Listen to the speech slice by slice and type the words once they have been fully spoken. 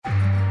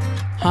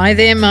Hi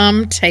there,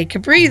 Mum. Take a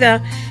breather.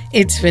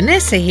 It's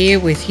Vanessa here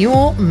with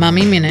your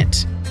Mummy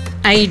Minute.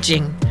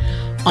 Ageing.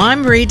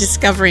 I'm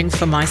rediscovering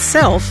for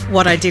myself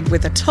what I did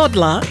with a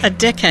toddler a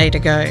decade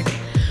ago.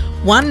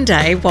 One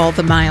day while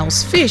the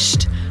males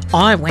fished,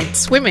 I went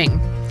swimming.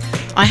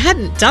 I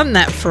hadn't done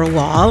that for a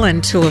while,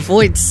 and to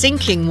avoid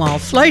sinking while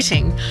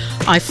floating,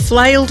 I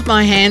flailed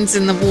my hands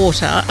in the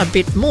water a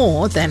bit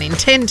more than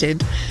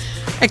intended.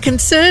 A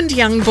concerned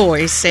young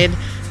boy said,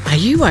 "Are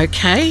you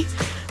okay?"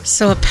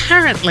 So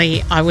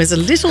apparently I was a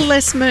little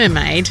less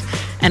mermaid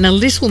and a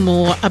little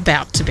more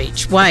about to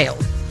beach whale.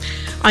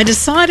 I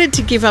decided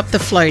to give up the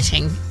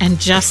floating and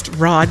just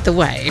ride the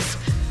wave.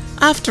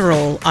 After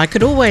all, I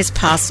could always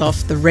pass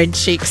off the red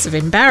cheeks of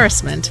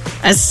embarrassment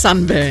as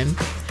sunburn.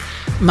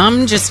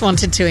 Mum just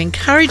wanted to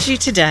encourage you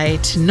today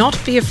to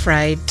not be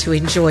afraid to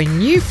enjoy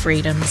new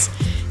freedoms,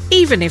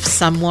 even if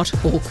somewhat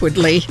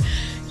awkwardly.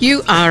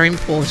 You are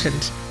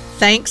important.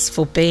 Thanks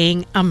for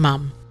being a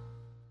mum.